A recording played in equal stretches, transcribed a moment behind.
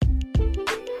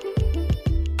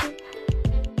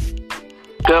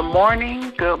Good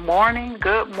morning, good morning,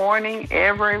 good morning,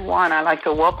 everyone. I'd like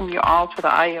to welcome you all to the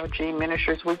ILG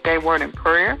Ministries Weekday Word and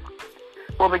Prayer.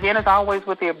 We'll begin, as always,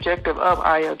 with the objective of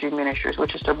ILG Ministries,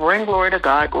 which is to bring glory to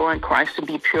God, glory in Christ, to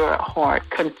be pure at heart,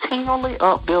 continually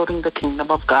upbuilding the kingdom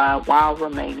of God while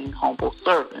remaining humble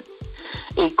servants.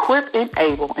 Equip,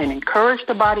 enable, and encourage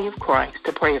the body of Christ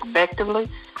to pray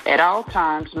effectively at all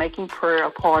times, making prayer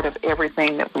a part of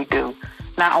everything that we do.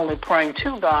 Not only praying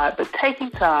to God, but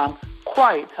taking time,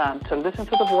 quiet time, to listen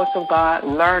to the voice of God,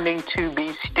 learning to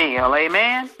be still.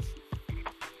 Amen?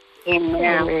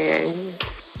 Amen.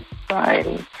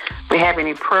 Right. We have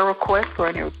any prayer requests or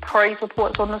any praise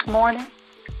reports on this morning?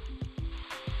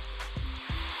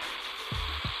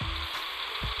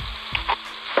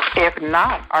 If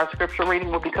not, our scripture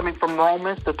reading will be coming from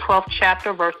Romans, the 12th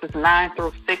chapter, verses 9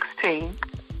 through 16.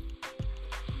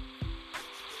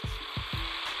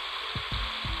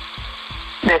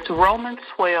 That's Romans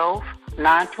 12,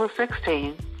 9 through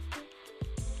 16.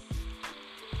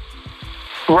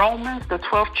 Romans, the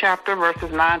 12th chapter,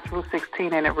 verses 9 through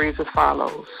 16, and it reads as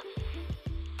follows.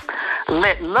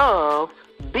 Let love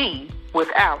be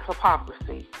without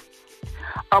hypocrisy.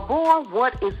 Abhor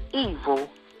what is evil,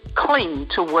 cling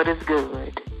to what is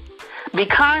good. Be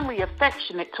kindly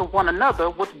affectionate to one another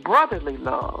with brotherly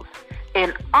love,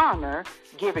 in honor,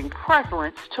 giving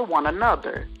preference to one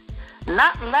another,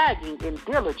 not lagging in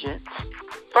diligence,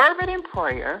 fervent in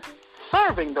prayer,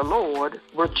 serving the Lord,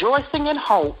 rejoicing in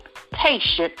hope,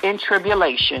 patient in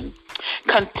tribulation,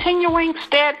 continuing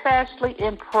steadfastly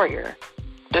in prayer,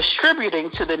 distributing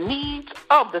to the needs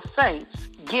of the saints,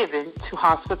 giving to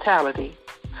hospitality.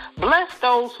 Bless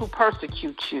those who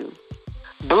persecute you.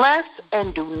 Bless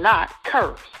and do not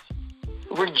curse.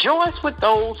 Rejoice with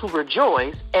those who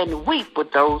rejoice, and weep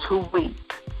with those who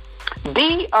weep.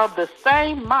 Be of the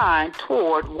same mind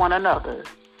toward one another.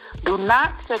 Do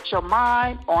not set your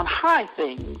mind on high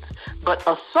things, but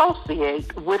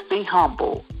associate with the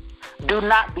humble. Do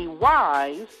not be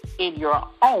wise in your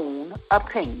own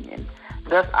opinion.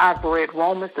 Thus I've read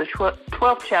Romans, the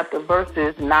 12th chapter,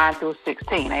 verses 9 through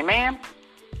 16. Amen?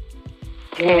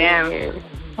 Amen.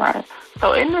 Right.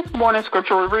 So in this morning's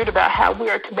scripture, we read about how we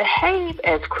are to behave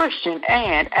as Christians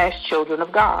and as children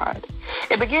of God.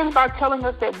 It begins by telling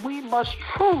us that we must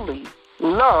truly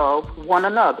love one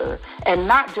another and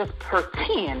not just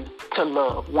pretend to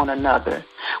love one another.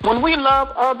 When we love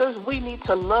others, we need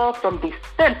to love from the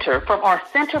center, from our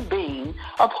center being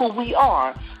of who we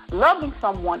are. Loving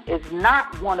someone is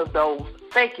not one of those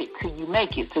fake it till you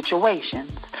make it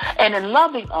situations. And in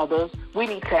loving others, we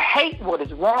need to hate what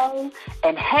is wrong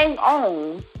and hang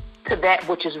on to that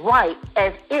which is right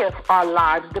as if our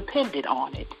lives depended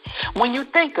on it. When you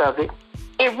think of it,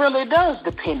 it really does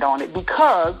depend on it,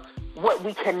 because what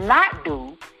we cannot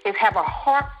do is have a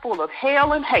heart full of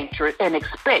hell and hatred and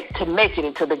expect to make it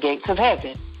into the gates of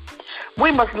heaven.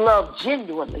 We must love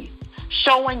genuinely,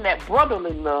 showing that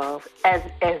brotherly love, as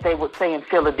they would say in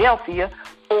Philadelphia,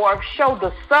 or show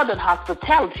the southern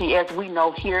hospitality as we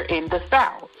know here in the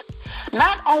South.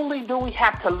 Not only do we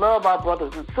have to love our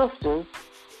brothers and sisters,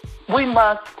 we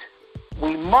must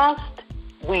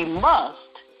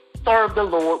serve the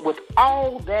Lord with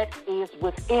all that is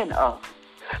within us,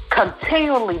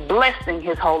 continually blessing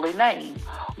his holy name,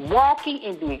 walking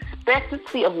in the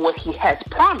expectancy of what he has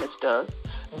promised us,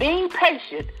 being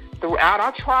patient throughout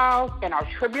our trials and our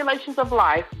tribulations of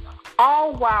life,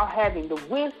 all while having the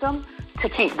wisdom to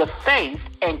keep the faith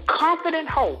and confident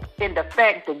hope in the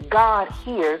fact that God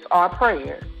hears our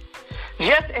prayers.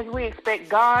 Just as we expect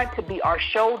God to be our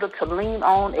shoulder to lean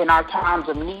on in our times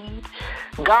of need,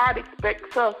 God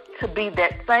expects us to be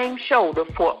that same shoulder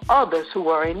for others who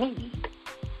are in need.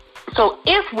 So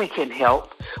if we can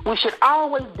help, we should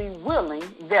always be willing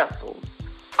vessels,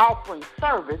 offering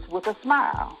service with a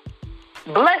smile.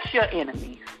 Bless your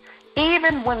enemies,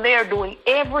 even when they are doing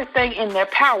everything in their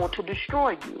power to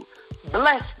destroy you.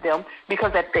 Bless them,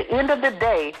 because at the end of the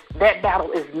day, that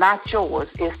battle is not yours,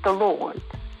 it's the Lord's.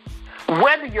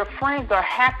 Whether your friends are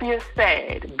happy or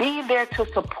sad, be there to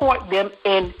support them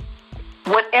in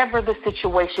whatever the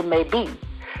situation may be.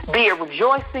 Be it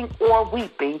rejoicing or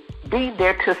weeping, be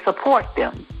there to support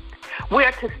them. We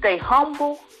are to stay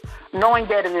humble, knowing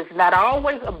that it is not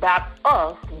always about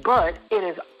us, but it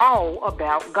is all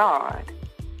about God.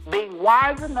 Being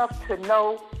wise enough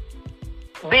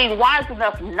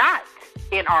not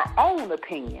in our own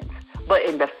opinions, but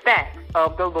in the facts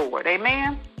of the Lord.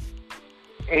 Amen?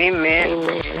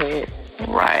 Amen.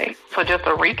 Right. So just a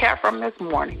recap from this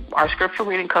morning. Our scripture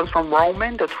reading comes from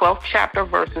Romans, the 12th chapter,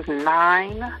 verses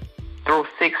 9 through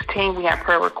 16. We have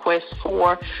prayer requests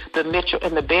for the Mitchell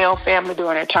and the Bell family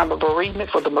during their time of bereavement,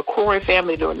 for the McCory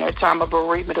family during their time of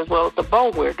bereavement, as well as the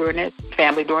Boulware during their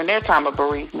family during their time of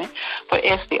bereavement, for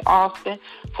Esty Austin,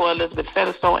 for Elizabeth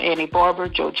Featherstone, Annie Barber,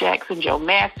 Joe Jackson, Joe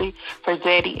Massey, for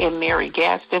Zadie and Mary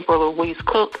Gaston, for Louise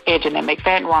Cook, Jeanette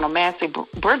McFadden, Ronald Massey,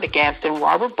 Brenda Gaston,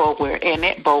 Robert Boulware,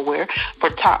 Annette Boulware, for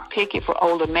Top Pickett, for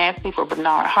Ola Massey, for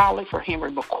Bernard Holly, for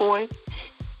Henry McCoy,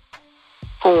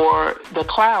 for the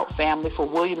Cloud family, for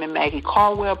William and Maggie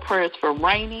Caldwell, prayers for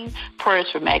Rainey, prayers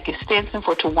for Maggie Stinson,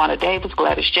 for Tawana Davis,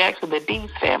 Gladys Jackson, the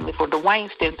Dees family, for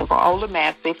Dwayne Stinson, for Ola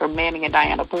Massey, for Manning and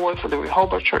Diana Boyd, for the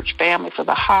Rehoboth Church family, for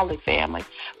the Holly family,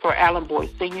 for Alan Boyd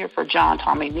Sr., for John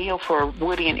Tommy Neal, for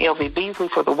Woody and Elvie Beasley,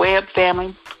 for the Webb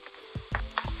family.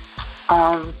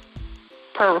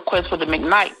 Prayer request for the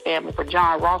McKnight family, for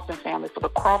John Ralston family, for the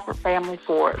Crawford family,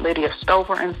 for Lydia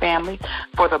Stover and family,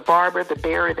 for the Barber, the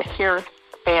Berry, the Harris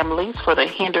families, for the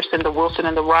Henderson, the Wilson,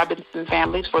 and the Robinson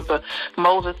families, for the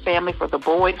Moses family, for the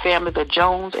Boyd family, the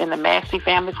Jones and the Massey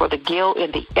family, for the Gill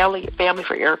and the Elliott family,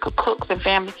 for Erica Cooks and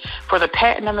family, for the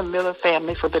Patton and the Miller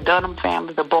family, for the Dunham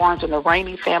family, the Barnes and the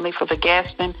Rainey family, for the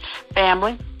Gaston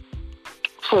family,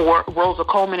 for Rosa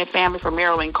Coleman and family, for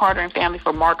Marilyn Carter and family,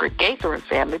 for Margaret Gaither and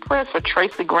family, prayers for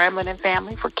Tracy Gramlin and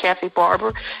family, for Kathy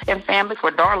Barber and family,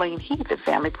 for Darlene Heath and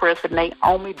family, prayers for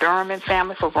Naomi Durham and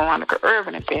family, for Veronica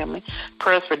Irvin and family,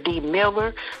 prayers for Dee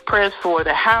Miller, prayers for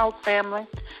the House family,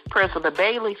 prayers for the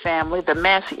Bailey family, the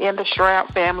Massey and the Stroud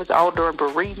families, all during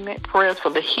bereavement, prayers for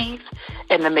the Heath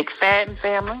and the McFadden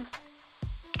family,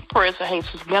 prayers for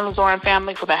Jesus Benazor and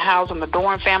family, for the Howes and the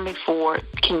Dorn family, for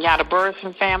Kenyatta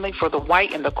Burrison family, for the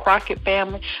White and the Crockett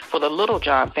family, for the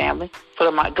Littlejohn family, for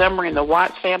the Montgomery and the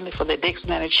Watts family, for the Dixon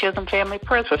and the Chisholm family,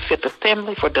 prayers for Fifth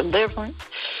Assembly, for deliverance,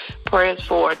 prayers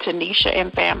for Tanisha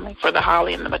and family, for the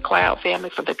Holly and the McLeod family,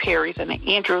 for the Perrys and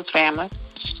the Andrews family,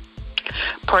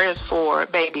 prayers for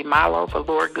baby Milo, for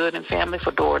Laura Good and family,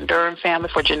 for Dora Durham family,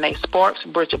 for Janae Sparks, for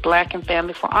Bridget Black and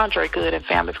family, for Andre Good and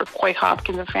family, for Quay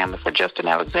Hopkins and family, for Justin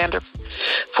Alexander,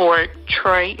 for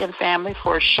Trey and family,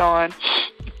 for Sean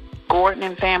Gordon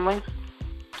and family,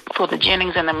 for the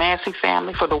Jennings and the Massey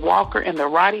family, for the Walker and the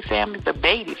Roddy family, the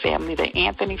Beatty family, the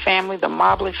Anthony family, the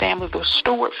Mobley family, the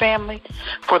Stewart family,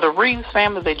 for the Reeves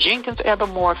family, the Jenkins and the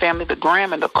Moore family, the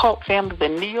Graham and the Culp family, the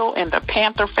Neal and the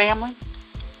Panther family,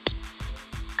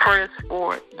 prayers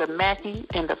for the Mackey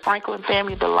and the Franklin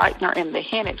family, the Leitner and the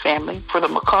Hennett family, for the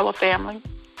McCullough family,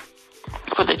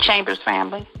 for the Chambers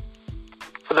family,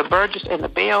 for the Burgess and the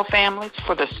Bell families,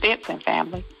 for the Stinson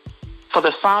family, for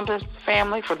the Saunders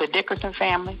family, for the Dickerson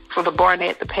family, for the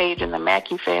Barnett, the Page, and the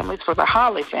Mackey families, for the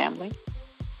Holly family,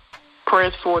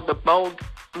 prayers for the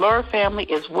Bowler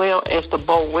family as well as the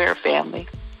Boulware family,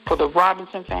 for the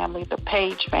Robinson family, the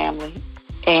Page family,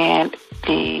 and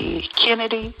the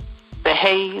Kennedy, the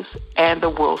Hayes, and the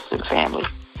Wilson family.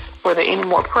 Were there any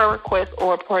more prayer requests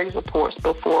or praise reports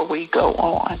before we go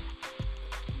on?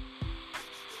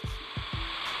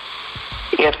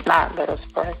 If not, let us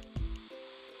pray.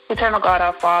 Eternal God,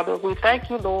 our Father, we thank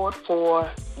you, Lord, for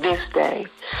this day.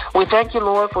 We thank you,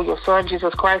 Lord, for your Son,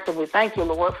 Jesus Christ, and we thank you,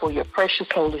 Lord, for your precious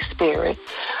Holy Spirit.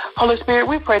 Holy Spirit,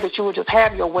 we pray that you would just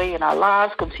have your way in our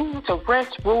lives, continue to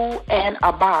rest, rule, and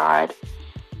abide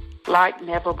like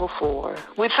never before.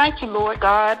 We thank you, Lord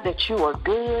God, that you are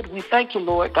good. We thank you,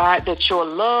 Lord God, that your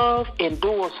love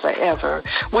endures forever.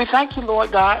 We thank you,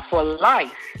 Lord God, for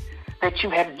life that you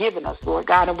have given us, Lord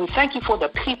God, and we thank you for the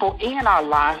people in our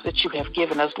lives that you have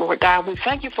given us, Lord God. We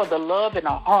thank you for the love in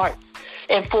our hearts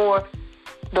and for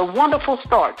the wonderful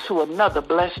start to another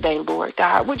blessed day, Lord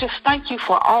God. We just thank you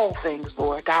for all things,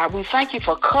 Lord God. We thank you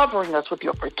for covering us with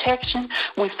your protection.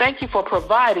 We thank you for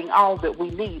providing all that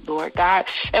we need, Lord God.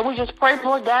 And we just pray,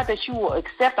 Lord God, that you will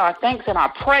accept our thanks and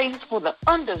our praise for the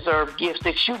undeserved gifts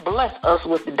that you bless us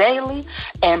with daily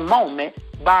and moment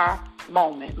by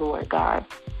moment, Lord God.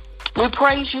 We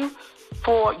praise you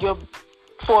for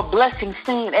blessings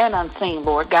seen and unseen,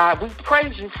 Lord God. We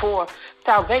praise you for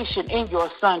salvation in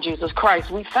your Son, Jesus Christ.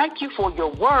 We thank you for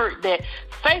your word that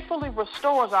faithfully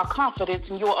restores our confidence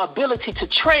in your ability to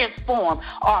transform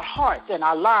our hearts and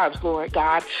our lives, Lord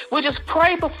God. We just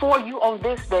pray before you on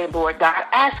this day, Lord God,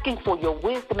 asking for your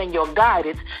wisdom and your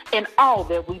guidance in all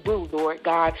that we do, Lord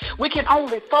God. We can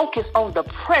only focus on the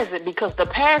present because the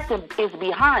past is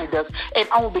behind us and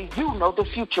only you know the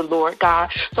future, Lord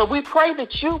God. So we pray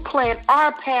that you plan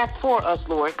our path for us,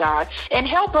 Lord God, and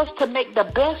help us to make the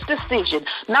best decision,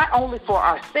 not only for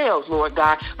ourselves, Lord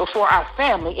God, but for our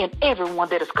family and everyone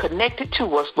that is connected to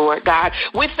us, Lord God.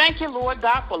 We thank you, Lord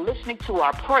God, for listening to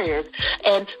our prayers,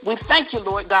 and we thank you,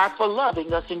 Lord God, for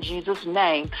loving us in Jesus'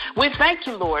 name. We thank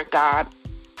you, Lord God,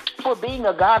 for being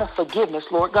a God of forgiveness,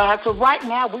 Lord God. So right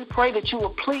now we pray that you will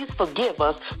please forgive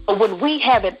us for when we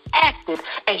haven't acted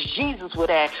as Jesus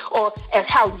would act or as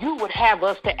how you would have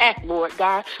us to act, Lord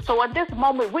God. So at this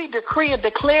moment we decree and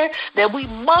declare that we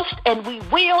must and we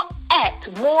will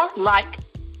act more like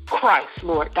Christ,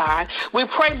 Lord God. We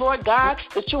pray, Lord God,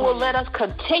 that you will let us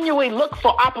continually look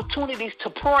for opportunities to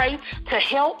pray, to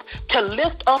help, to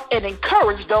lift up and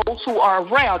encourage those who are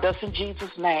around us in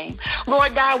Jesus' name.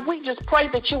 Lord God, we just pray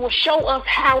that you will show us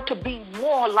how to be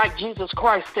more like Jesus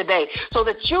Christ today so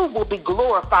that you will be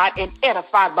glorified and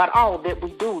edified by all that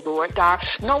we do, Lord God,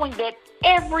 knowing that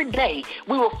every day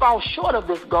we will fall short of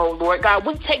this goal, Lord God.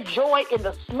 We take joy in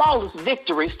the smallest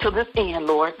victories to this end,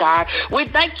 Lord God. We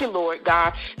thank you, Lord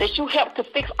God, that you help to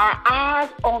fix our eyes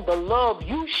on the love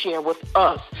you share with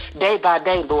us day by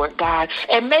day, Lord God.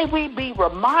 And may we be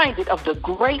reminded of the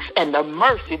grace and the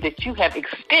mercy that you have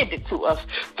extended to us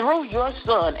through your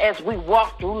Son as we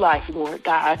walk through life, Lord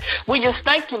God. We just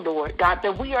thank you, Lord God,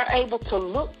 that we are able to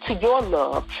look to your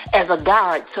love as a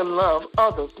guide to love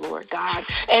others, Lord God,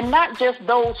 and not just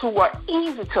those who are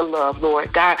easy to love,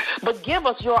 Lord God, but give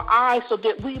us your eyes so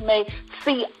that we may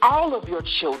see all of your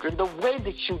children the way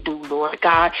that you do, Lord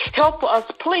God. Help us,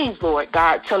 please, Lord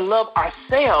God, to love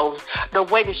ourselves the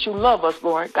way that you love us,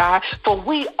 Lord God, for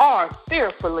we are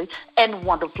fearfully and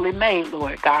wonderfully made,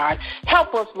 Lord God.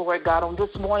 Help us, Lord God, on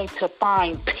this morning to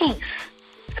find peace.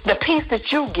 The peace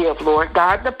that you give, Lord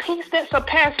God, the peace that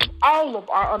surpasses all of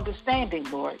our understanding,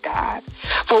 Lord God.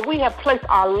 For we have placed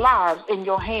our lives in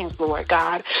your hands, Lord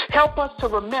God. Help us to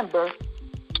remember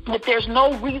that there's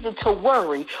no reason to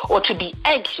worry or to be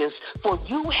anxious, for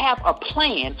you have a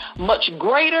plan much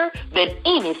greater than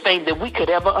anything that we could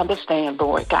ever understand,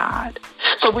 Lord God.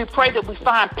 So we pray that we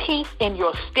find peace in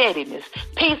your steadiness,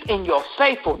 peace in your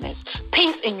faithfulness,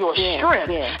 peace in your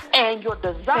strength, and your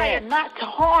desire not to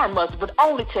harm us, but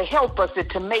only to help us and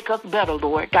to make us better,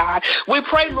 Lord God. We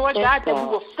pray, Lord God, that we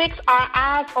will fix our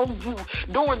eyes on you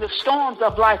during the storms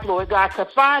of life, Lord God, to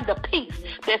find the peace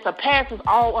that surpasses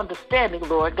all understanding,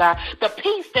 Lord God, the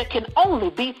peace that can only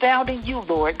be found in you,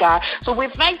 Lord God. So we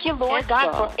thank you, Lord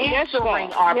God, for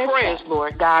answering our prayers,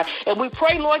 Lord God. And we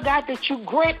pray, Lord God, that you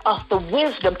grant us the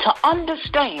wisdom to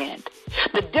understand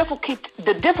the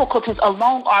difficulties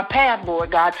along our path,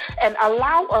 Lord God, and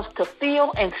allow us to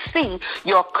feel and see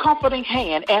your comforting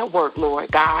hand at work,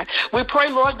 Lord God. We pray,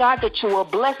 Lord God, that you will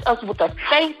bless us with a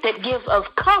faith that gives us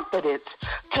confidence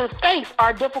to face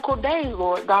our difficult days,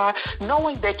 Lord God,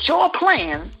 knowing that your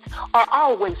plans are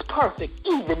always perfect,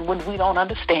 even when we don't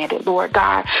understand it, Lord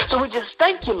God. So we just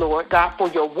thank you, Lord God, for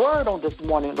your word on this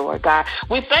morning, Lord God.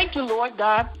 We thank you, Lord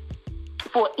God,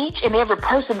 for each and every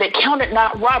person that counted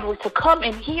not robbery to come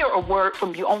and hear a word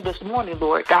from you on this morning,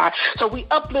 Lord God. So we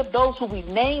uplift those who we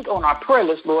named on our prayer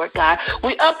list, Lord God.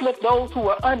 We uplift those who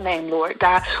are unnamed, Lord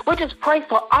God. We just pray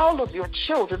for all of your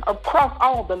children across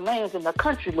all the lands in the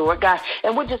country, Lord God.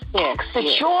 And we just ask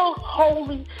that your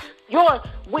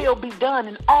will be done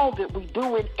in all that we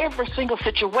do in every single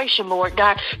situation, Lord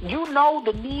God. You know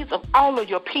the needs of all of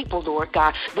your people, Lord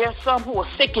God. There are some who are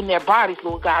sick in their bodies,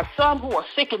 Lord God. Some who are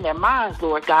sick in their minds,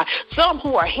 Lord God. Some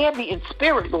who are heavy in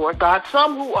spirit, Lord God.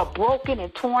 Some who are broken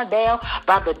and torn down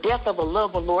by the death of a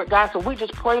loved one, Lord God. So we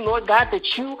just pray, Lord God,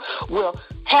 that you will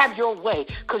have your way,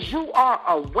 because you are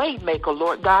a way maker,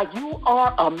 Lord God. You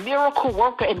are a miracle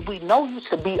worker, and we know you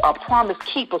to be a promise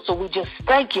keeper. So we just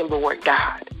thank you, Lord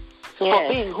God, for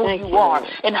being who you are.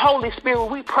 And Holy Spirit,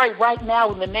 we pray right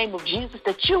now in the name of Jesus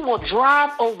that you will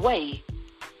drive away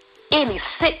any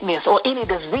sickness or any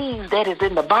disease that is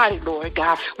in the body, Lord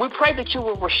God. We pray that you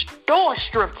will restore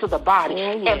strength to the body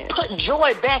and put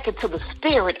joy back into the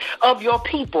spirit of your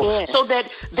people so that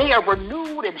they are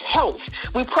renewed in health.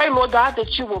 We pray, Lord God,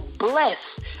 that you will bless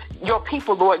your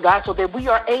people, Lord God, so that we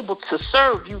are able to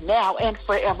serve you now and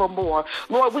forevermore.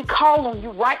 Lord, we call on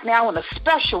you right now in a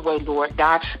special way, Lord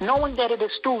God, knowing that it is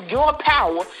through your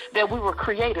power that we were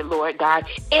created, Lord God.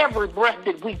 Every breath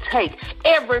that we take,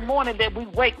 every morning that we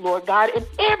wake, Lord God, and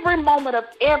every moment of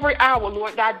every hour,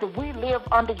 Lord God, that we live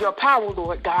under your power,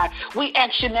 Lord God. We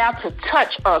ask you now to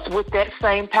touch us with that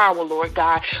same power, Lord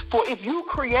God. For if you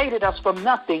created us from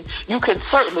nothing, you can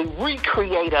certainly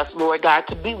recreate us, Lord God,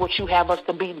 to be what you have us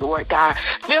to be, Lord God.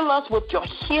 Fill us with your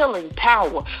healing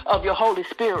power of your Holy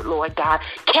Spirit, Lord God.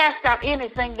 Cast out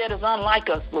anything that is unlike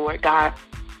us, Lord God.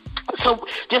 So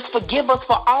just forgive us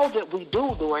for all that we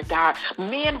do, Lord God.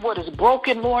 Mend what is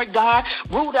broken, Lord God.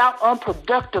 Root out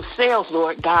unproductive cells,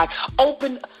 Lord God.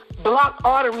 Open blocked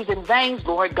arteries and veins,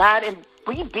 Lord God, and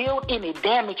rebuild any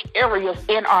damaged areas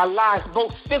in our lives,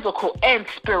 both physical and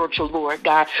spiritual, Lord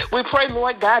God. We pray,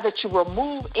 Lord God, that you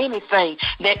remove anything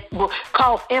that will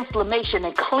cause inflammation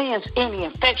and cleanse any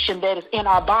infection that is in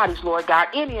our bodies, Lord God,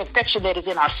 any infection that is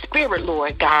in our spirit,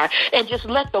 Lord God, and just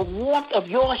let the warmth of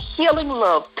your healing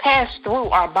love pass through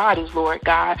our bodies, Lord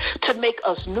God, to make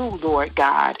us new, Lord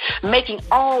God, making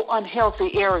all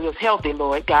unhealthy areas healthy,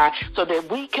 Lord God, so that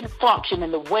we can function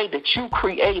in the way that you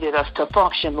created us to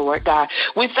function, Lord God.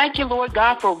 We thank you, Lord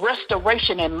God, for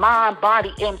restoration in mind,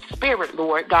 body, and spirit,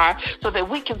 Lord God, so that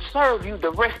we can serve you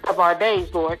the rest of our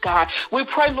days, Lord God. We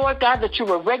pray, Lord God, that you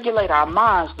will regulate our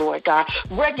minds, Lord God,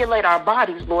 regulate our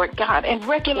bodies, Lord God, and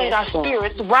regulate our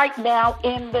spirits right now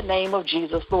in the name of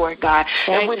Jesus, Lord God.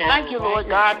 And we thank you, Lord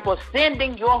God, for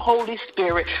sending your Holy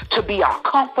Spirit to be our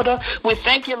comforter. We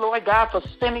thank you, Lord God, for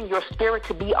sending your Spirit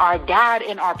to be our guide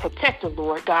and our protector,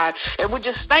 Lord God. And we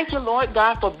just thank you, Lord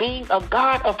God, for being a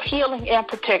God of healing and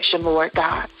protection, Lord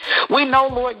God. We know,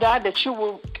 Lord God, that you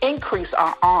will increase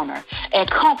our honor and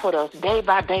comfort us day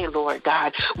by day, Lord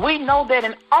God. We know that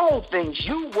in all things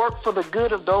you work for the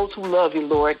good of those who love you,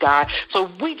 Lord God. So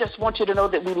we just want you to know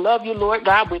that we love you, Lord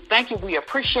God. We thank you, we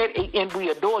appreciate it, and we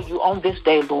adore you on this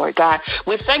day, Lord God.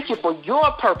 We thank you for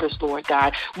your purpose, Lord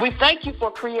God. We thank you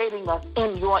for creating us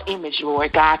in your image,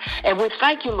 Lord God. And we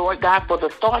thank you, Lord God, for the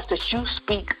thoughts that you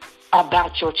speak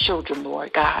about your children,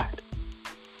 Lord God.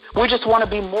 We just want to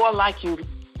be more like you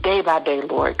day by day,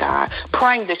 Lord God,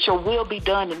 praying that your will be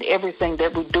done in everything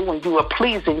that we do and you are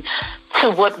pleasing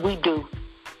to what we do,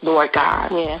 Lord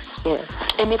God. Yes.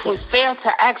 And if we fail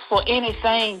to ask for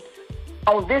anything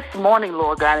on this morning,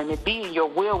 Lord God, and it be in your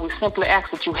will, we simply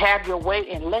ask that you have your way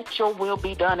and let your will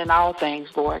be done in all things,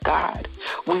 Lord God.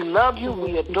 We love you,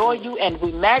 we adore you, and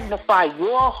we magnify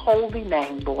your holy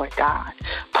name, Lord God,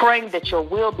 praying that your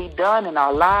will be done in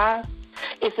our lives.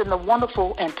 It's in the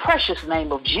wonderful and precious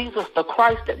name of Jesus the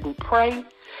Christ that we pray,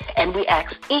 and we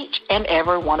ask each and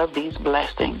every one of these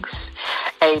blessings.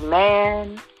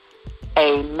 Amen,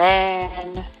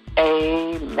 amen,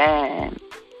 amen.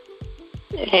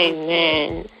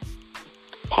 Amen.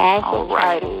 Powerful.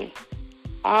 Alrighty.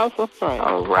 Powerful prayer.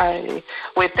 Alrighty.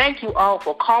 We thank you all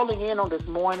for calling in on this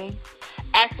morning.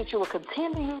 Ask that you will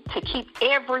continue to keep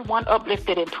everyone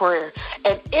uplifted in prayer.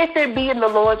 And if it be in the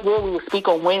Lord's will, we will speak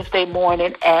on Wednesday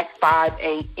morning at 5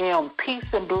 a.m. Peace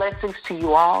and blessings to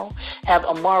you all. Have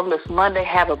a marvelous Monday.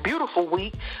 Have a beautiful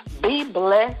week. Be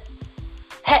blessed.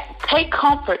 Take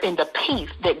comfort in the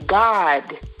peace that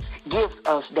God gives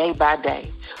us day by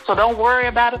day. So don't worry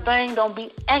about a thing. Don't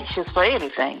be anxious for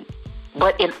anything.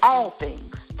 But in all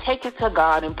things, take it to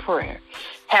God in prayer.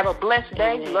 Have a blessed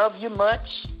day. Amen. Love you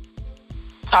much.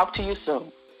 Talk to you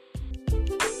soon.